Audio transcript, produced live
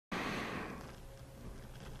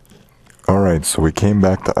Alright, so we came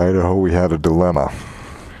back to Idaho. We had a dilemma.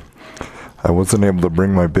 I wasn't able to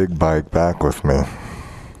bring my big bike back with me,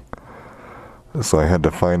 so I had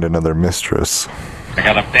to find another mistress. I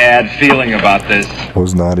got a bad feeling about this. It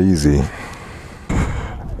was not easy.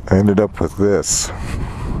 I ended up with this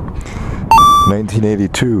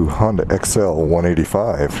 1982 Honda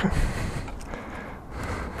XL185.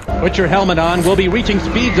 Put your helmet on, we'll be reaching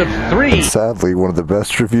speeds of 3. And sadly, one of the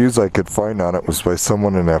best reviews I could find on it was by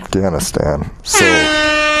someone in Afghanistan. So,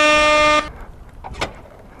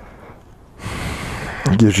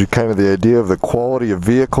 it gives you kind of the idea of the quality of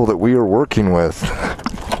vehicle that we are working with.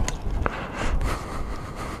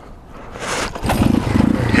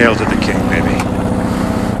 Hail to the king, baby.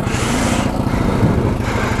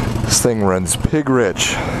 This thing runs pig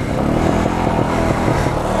rich.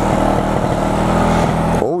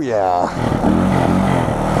 Oh yeah.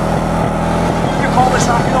 You call this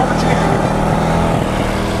rocket over to you?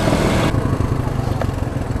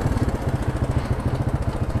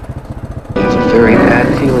 There's a very bad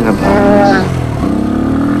feeling about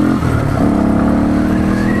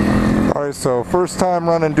this. Alright, so first time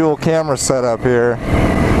running dual camera setup here.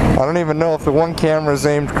 I don't even know if the one camera is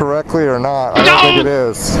aimed correctly or not. I don't think it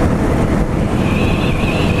is.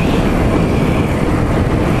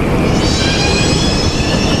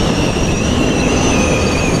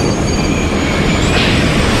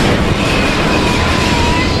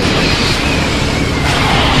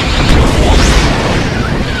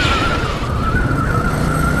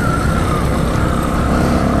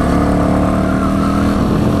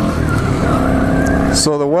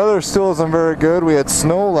 So the weather still isn't very good. We had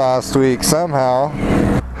snow last week somehow.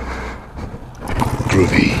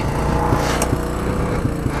 Groovy.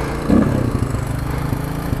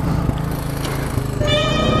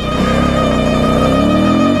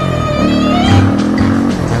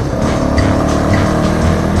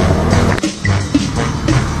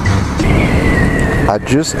 I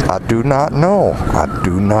do not know. I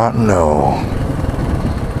do not know.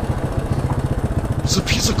 It's a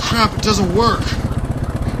piece of crap. It doesn't work.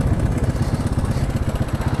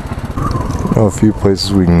 I know a few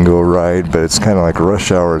places we can go ride, but it's kind of like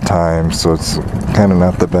rush hour time, so it's kind of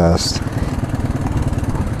not the best.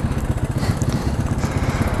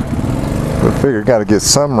 But I figure got to get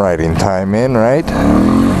some riding time in, right?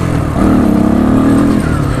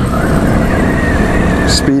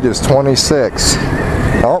 Speed is 26.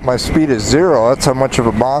 Oh, my speed is 0. That's how much of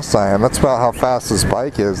a boss I am. That's about how fast this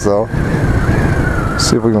bike is, though. Let's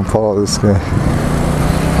see if we can follow this guy.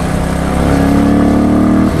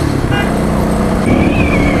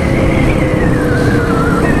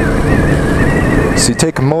 So you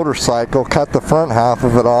take a motorcycle, cut the front half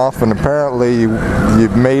of it off, and apparently you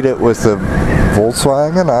made it with a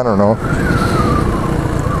Volkswagen? I don't know.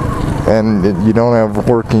 And you don't have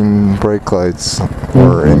working brake lights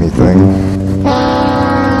or anything.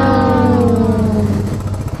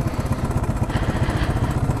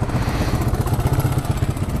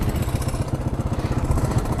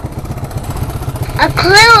 A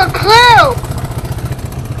clue!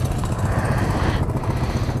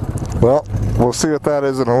 Well, we'll see what that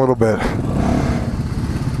is in a little bit.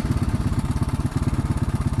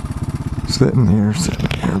 Sitting here,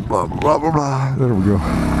 blah, blah, blah, blah. There we go.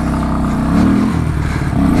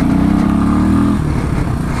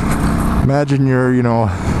 Imagine you're,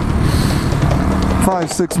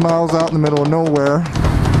 5-6 miles out in the middle of nowhere,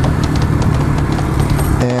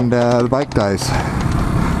 and the bike dies.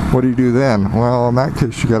 What do you do then? Well, in that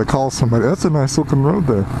case, you got to call somebody. That's a nice looking road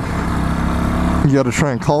there. You got to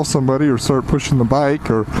try and call somebody or start pushing the bike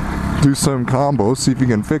or do some combo, see if you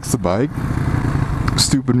can fix the bike.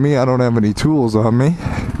 Stupid me, I don't have any tools on me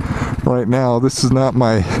right now. This is not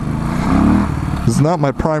my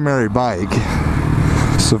primary bike.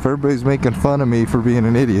 So if everybody's making fun of me for being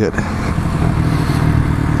an idiot,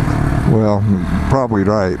 well, probably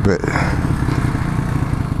right, but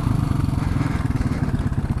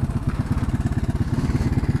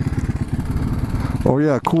oh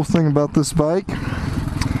yeah, cool thing about this bike,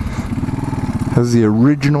 has the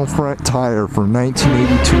original front tire from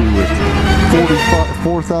 1982 with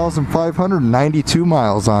 4,592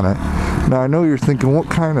 miles on it. Now I know you're thinking, what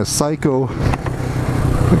kind of psycho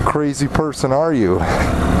crazy person are you?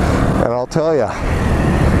 And I'll tell you,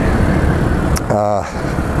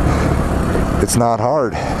 it's not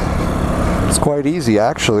hard. It's quite easy,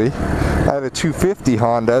 actually. I had a 250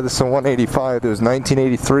 Honda. This is a 185. It was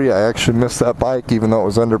 1983. I actually missed that bike, even though it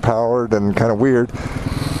was underpowered and kind of weird.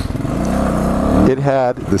 It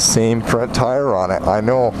had the same front tire on it. I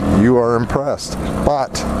know you are impressed,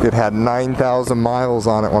 but it had 9,000 miles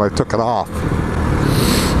on it when I took it off.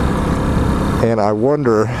 And I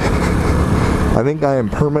wonder I think I am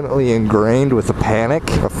permanently ingrained with a panic,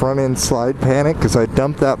 a front end slide panic, because I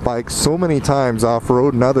dumped that bike so many times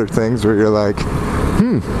off-road and other things where you're like,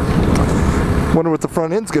 wonder what the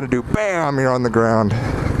front end's gonna do. Bam, you're on the ground.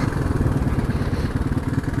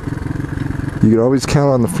 You could always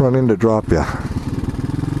count on the front end to drop you.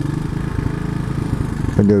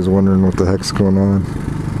 You guys wondering what the heck's going on.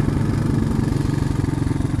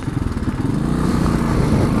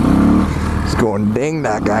 He's going, dang,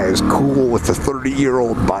 that guy is cool with a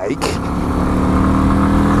 30-year-old bike.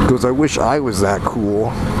 He goes, I wish I was that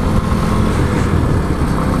cool.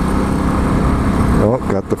 Oh,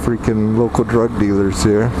 got the freaking local drug dealers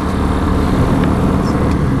here.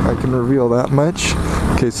 I can reveal that much.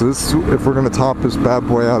 Okay, so this, if we're gonna top this bad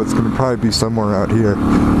boy out, it's gonna probably be somewhere out here.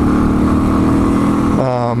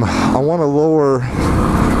 I want to lower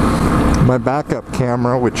my backup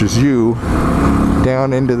camera, which is you,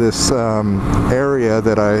 down into this area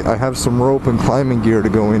that I have some rope and climbing gear to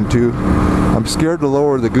go into. I'm scared to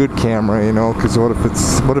lower the good camera, you know, because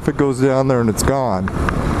what if it goes down there and it's gone?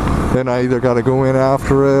 Then I either got to go in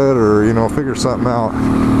after it or, you know, figure something out.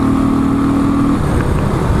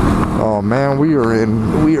 Oh man, we are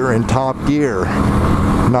in top gear.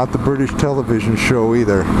 Not the British television show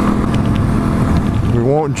either. We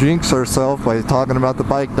won't jinx ourselves by talking about the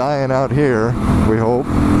bike dying out here, we hope.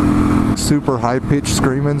 Super high-pitched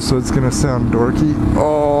screaming, so it's gonna sound dorky.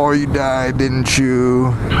 Oh, you died, didn't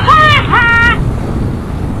you?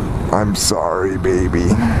 I'm sorry,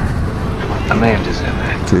 baby. Amanda's in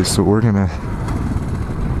there. Okay, so we're gonna...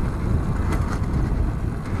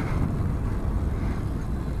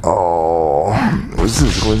 Oh,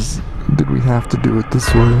 did we have to do it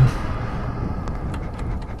this way?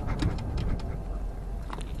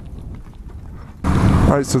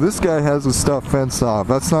 Alright, so this guy has his stuff fenced off.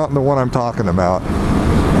 That's not the one I'm talking about.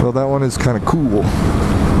 Well, that one is kind of cool.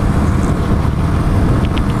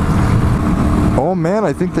 Oh man,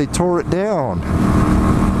 I think they tore it down.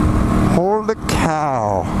 Holy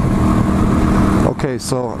cow. Okay,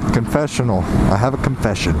 so confessional. I have a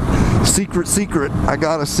confession. Secret. I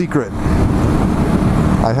got a secret.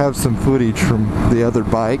 I have some footage from the other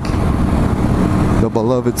bike. The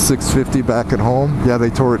beloved 650 back at home. Yeah, they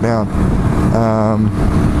tore it down.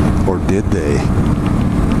 Or did they?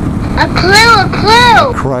 A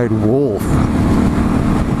clue! Cried wolf.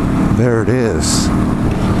 There it is.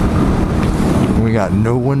 We got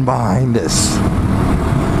no one behind us.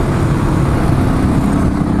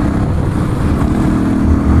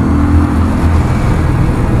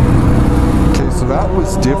 Okay, so that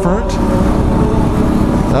was different.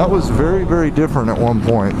 That was very, very different at one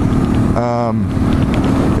point.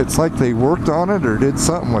 It's like they worked on it or did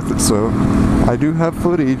something with it. So I do have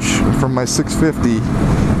footage from my 650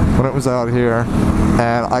 when it was out here,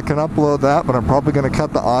 and I can upload that, but I'm probably going to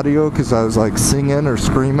cut the audio because I was like singing or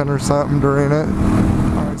screaming or something during it.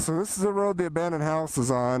 Alright, so this is the road the abandoned house is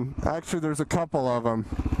on. Actually, there's a couple of them.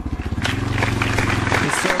 We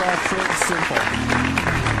start off short and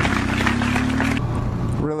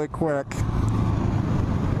simple. Really quick.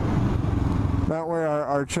 That way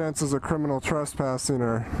our chances of criminal trespassing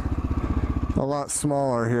are a lot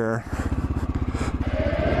smaller here.